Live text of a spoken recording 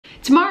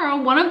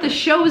Tomorrow, one of the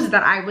shows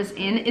that I was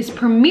in is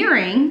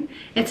premiering.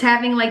 It's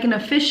having like an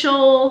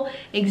official,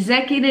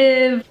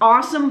 executive,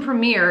 awesome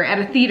premiere at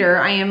a theater.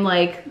 I am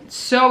like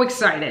so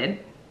excited,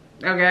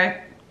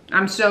 okay?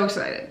 I'm so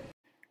excited.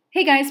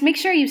 Hey guys, make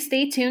sure you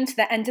stay tuned to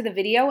the end of the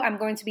video. I'm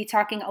going to be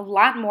talking a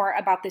lot more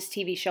about this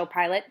TV show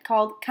pilot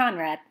called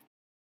Conrad.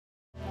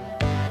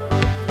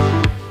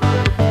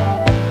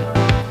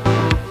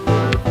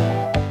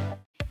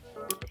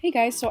 Hey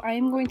guys, so I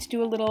am going to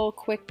do a little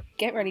quick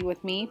get ready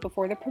with me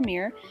before the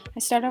premiere. I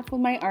start off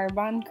with my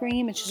Arbonne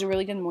cream, which is a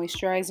really good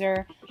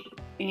moisturizer,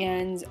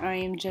 and I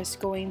am just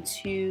going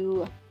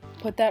to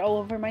put that all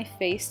over my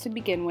face to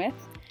begin with.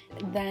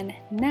 Then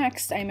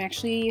next, I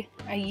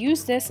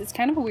use this, it's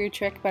kind of a weird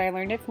trick, but I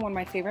learned it from one of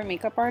my favorite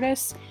makeup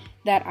artists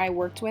that I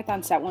worked with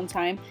on set one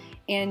time,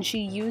 and she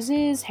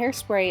uses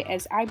hairspray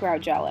as eyebrow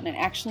gel, and it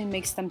actually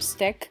makes them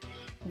stick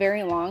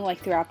very long, like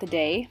throughout the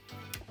day.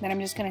 Then I'm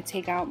just going to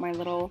take out my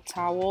little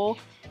towel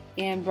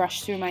and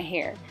brush through my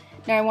hair.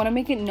 Now I want to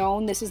make it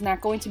known this is not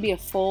going to be a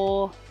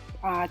full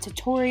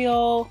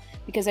tutorial,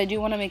 because I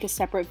do want to make a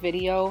separate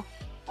video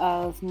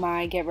of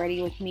my get ready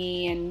with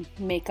me and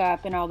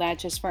makeup and all that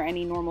just for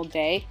any normal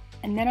day.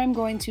 And then I'm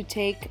going to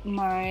take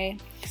my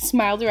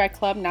Smile Direct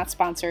Club, not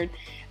sponsored,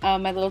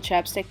 my little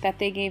chapstick that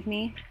they gave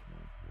me.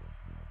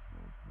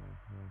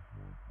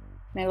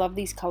 And I love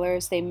these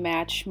colors. They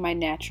match my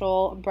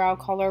natural brow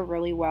color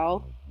really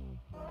well.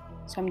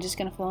 So I'm just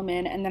going to fill them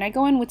in, and then I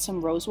go in with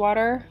some rose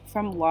water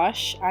from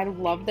Lush. I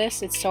love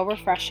this, it's so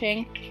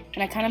refreshing,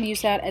 and I kind of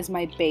use that as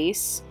my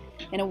base,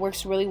 and it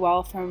works really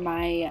well for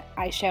my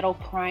eyeshadow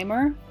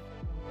primer.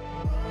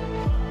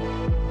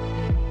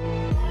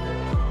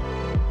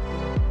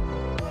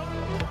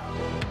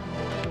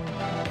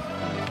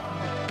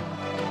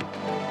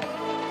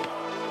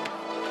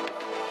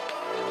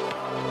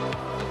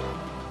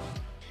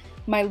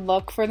 My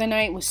look for the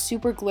night was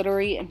super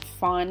glittery and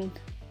fun,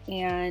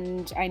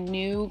 and I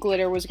knew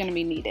glitter was going to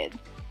be needed.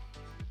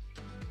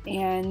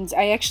 And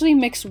I actually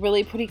mixed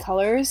really pretty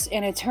colors,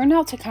 and it turned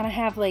out to kind of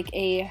have like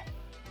a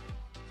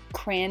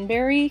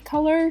cranberry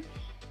color. It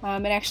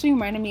actually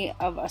reminded me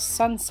of a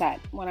sunset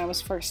when I was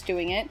first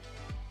doing it,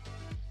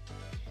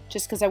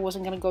 just because I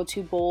wasn't going to go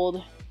too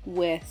bold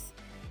with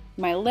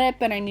my lip,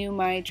 and I knew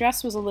my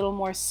dress was a little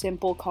more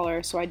simple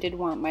color, so I did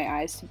want my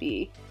eyes to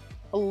be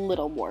a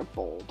little more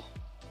bold.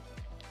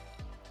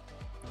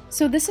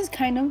 So this is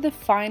kind of the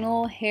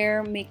final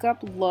hair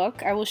makeup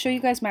look. I will show you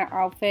guys my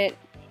outfit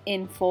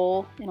in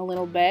full in a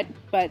little bit,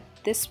 but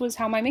this was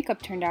how my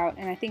makeup turned out,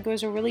 and I think it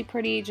was a really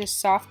pretty, just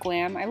soft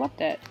glam. I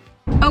loved it.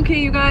 Okay,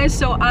 you guys,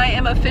 so I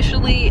am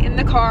officially in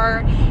the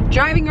car,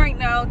 driving right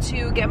now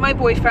to get my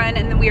boyfriend,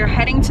 and then we are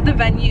heading to the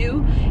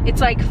venue.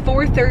 It's like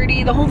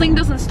 4:30. The whole thing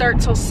doesn't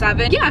start till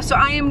 7. Yeah, so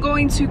I am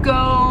going to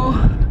go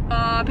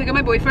pick up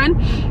my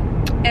boyfriend,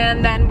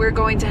 and then we're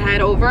going to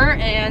head over,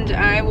 and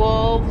I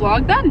will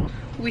vlog then.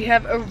 We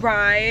have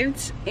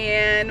arrived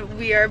and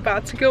we are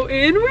about to go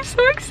in. We're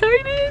so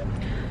excited.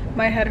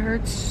 My head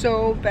hurts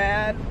so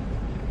bad,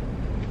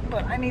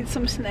 but I need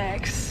some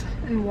snacks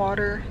and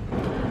water.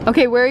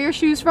 Okay, where are your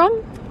shoes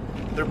from?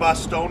 They're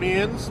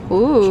Bostonians.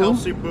 Ooh.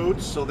 Chelsea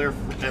boots, so they're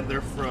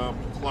from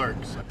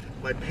Clark's.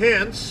 My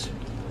pants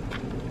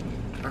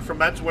are from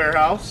Men's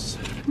Warehouse.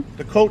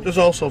 The coat is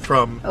also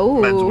from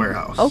Men's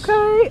Warehouse.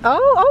 Okay.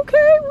 Oh,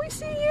 okay. We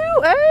see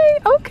you. Hey,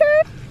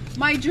 okay.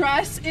 My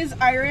dress is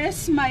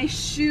Iris. My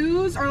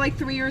shoes are like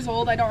 3 years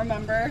old. I don't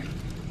remember.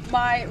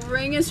 My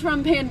ring is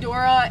from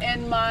Pandora,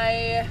 and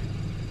my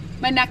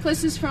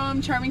necklace is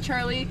from Charming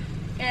Charlie,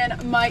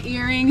 and my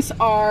earrings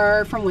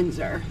are from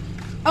Windsor.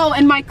 Oh,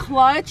 and my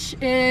clutch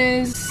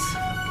is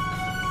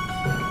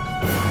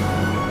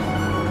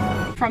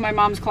from my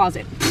mom's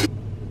closet.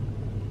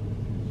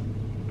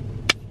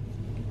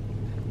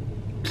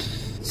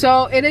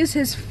 So it is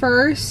his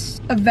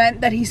first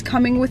event that he's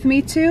coming with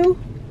me to.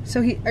 So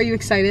are you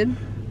excited?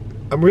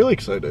 I'm really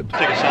excited.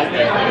 Take a selfie.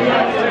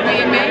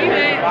 We made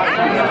it.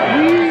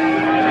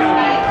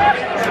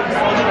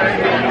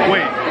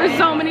 Wait. There's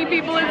so many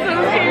people, it's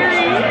so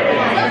scary.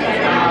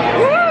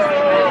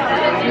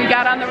 Woo! We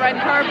got on the red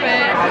carpet.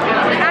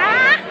 Ah!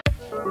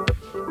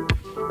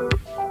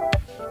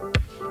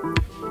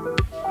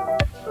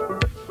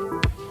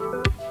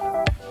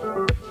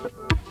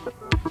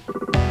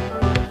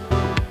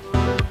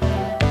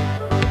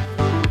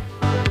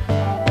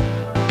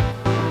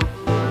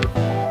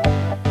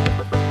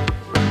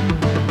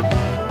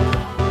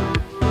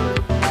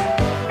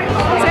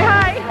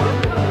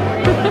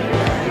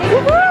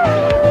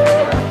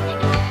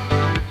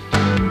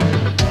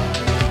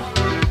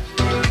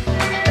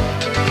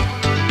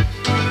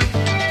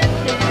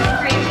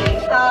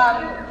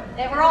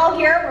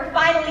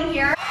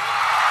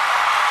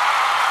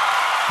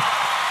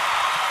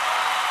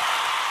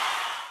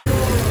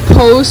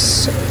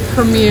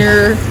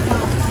 Post-premiere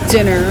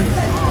dinner.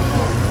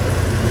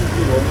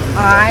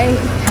 I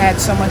had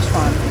so much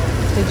fun.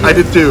 Did you? I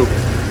did too.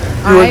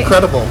 You were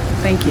incredible.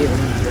 Thank you.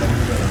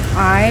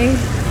 I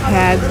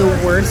had the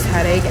worst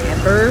headache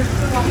ever.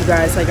 You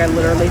guys, like I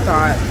literally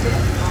thought,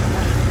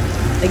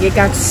 like it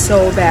got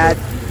so bad.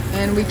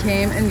 And we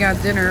came and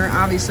got dinner.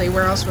 Obviously,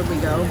 where else would we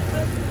go?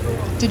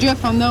 Did you have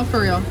fun though,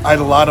 for real? I had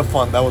a lot of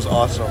fun. That was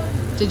awesome.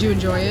 Did you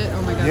enjoy it?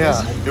 Oh my god.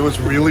 Yeah, it was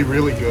really,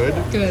 really good.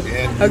 Good.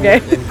 And you Okay.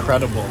 were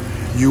incredible.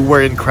 You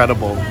were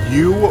incredible.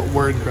 You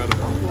were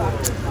incredible.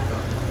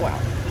 Wow.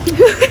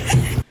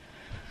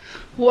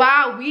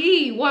 Wow,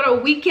 what a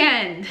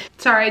weekend.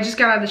 Sorry, I just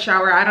got out of the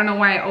shower. I don't know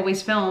why I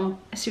always film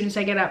as soon as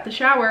I get out the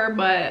shower,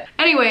 but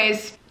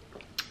anyways,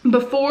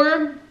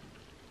 before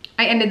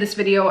I ended this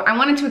video, I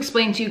wanted to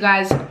explain to you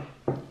guys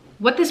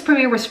what this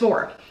premiere was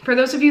for. For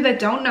those of you that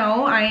don't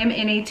know, I am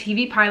in a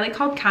TV pilot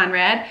called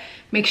Conrad.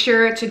 Make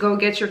sure to go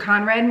get your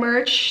Conrad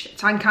merch.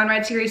 It's on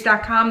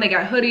ConradSeries.com. They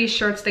got hoodies,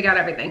 shirts, they got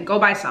everything. Go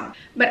buy some.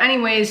 But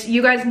anyways,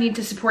 you guys need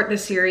to support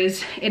this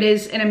series. It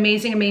is an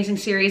amazing, amazing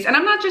series. And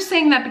I'm not just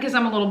saying that because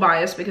I'm a little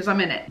biased, because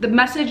I'm in it. The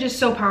message is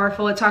so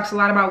powerful. It talks a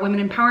lot about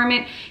women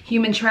empowerment,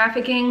 human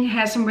trafficking,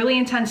 has some really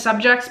intense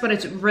subjects, but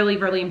it's really,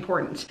 really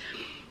important.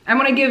 I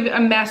want to give a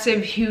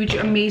massive, huge,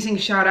 amazing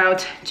shout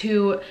out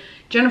to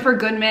Jennifer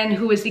Goodman,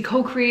 who is the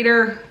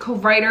co-creator,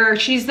 co-writer.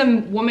 She's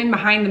the woman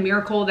behind the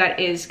miracle that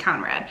is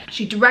Conrad.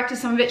 She directed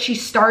some of it. She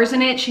stars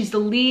in it. She's the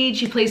lead.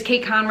 She plays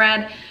Kate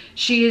Conrad.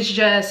 She is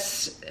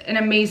just an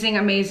amazing,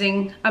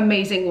 amazing,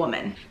 amazing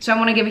woman. So I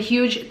want to give a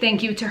huge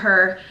thank you to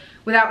her.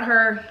 Without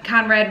her,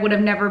 Conrad would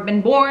have never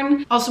been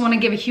born. Also want to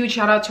give a huge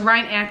shout out to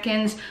Ryan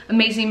Atkins,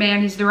 amazing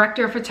man. He's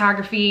director of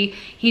photography.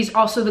 He's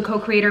also the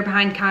co-creator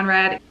behind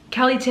Conrad.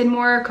 Kelly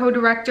Tidmore,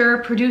 co-director,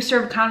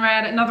 producer of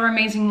Conrad, another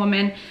amazing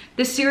woman.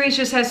 This series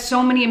just has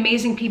so many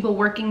amazing people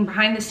working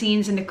behind the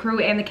scenes, and the crew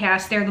and the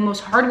cast. They're the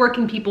most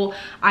hardworking people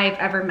I have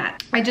ever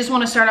met. I just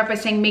want to start off by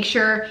saying make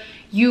sure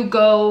you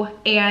go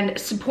and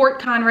support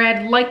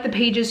Conrad, like the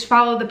pages,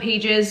 follow the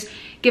pages,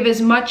 give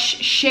as much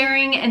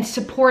sharing and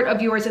support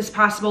of yours as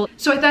possible.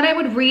 So I thought I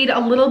would read a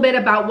little bit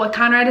about what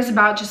Conrad is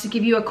about, just to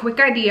give you a quick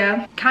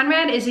idea.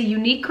 Conrad is a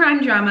unique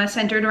crime drama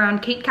centered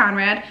around Kate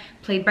Conrad,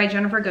 played by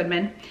Jennifer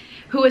Goodman,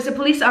 who is a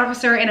police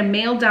officer in a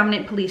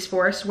male-dominant police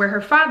force, where her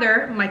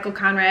father, Michael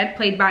Conrad,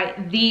 played by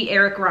the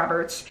Eric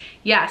Roberts.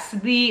 Yes,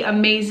 the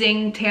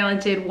amazing,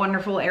 talented,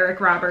 wonderful Eric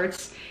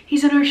Roberts.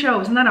 He's in our show,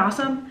 isn't that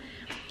awesome?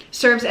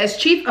 Serves as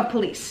chief of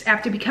police.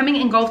 After becoming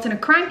engulfed in a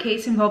crime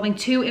case involving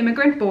 2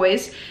 immigrant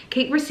boys,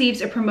 Kate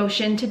receives a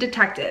promotion to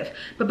detective.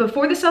 But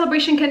before the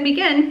celebration can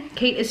begin,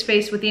 Kate is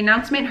faced with the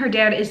announcement her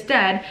dad is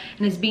dead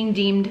and is being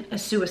deemed a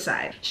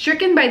suicide.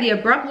 Stricken by the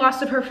abrupt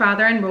loss of her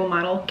father and role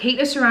model, Kate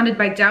is surrounded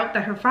by doubt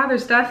that her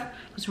father's death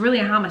was really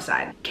a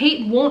homicide.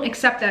 Kate won't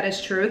accept that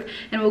as truth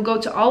and will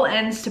go to all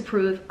ends to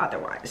prove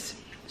otherwise.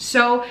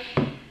 So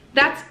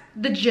that's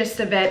the gist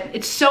of it.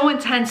 It's so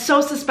intense,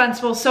 so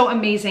suspenseful, so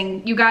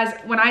amazing. You guys,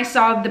 when I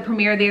saw the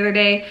premiere the other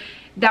day,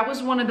 that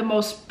was one of the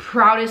most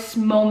proudest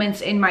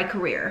moments in my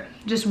career.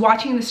 Just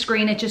watching the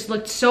screen, it just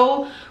looked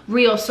so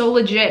real, so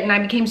legit, and I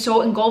became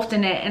so engulfed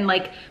in it and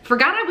like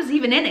forgot I was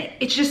even in it.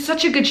 It's just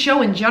such a good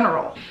show in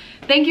general.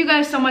 Thank you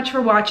guys so much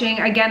for watching.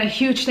 Again, a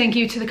huge thank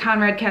you to the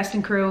Conrad cast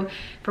and crew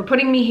for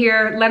putting me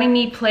here, letting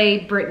me play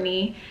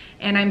Brittany.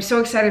 And I'm so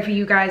excited for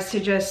you guys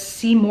to just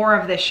see more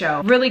of this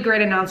show. Really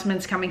great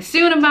announcements coming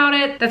soon about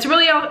it. That's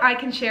really all I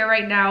can share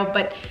right now,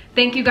 but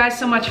thank you guys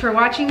so much for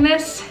watching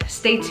this.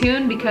 Stay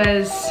tuned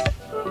because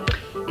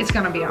it's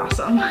gonna be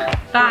awesome.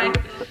 Bye.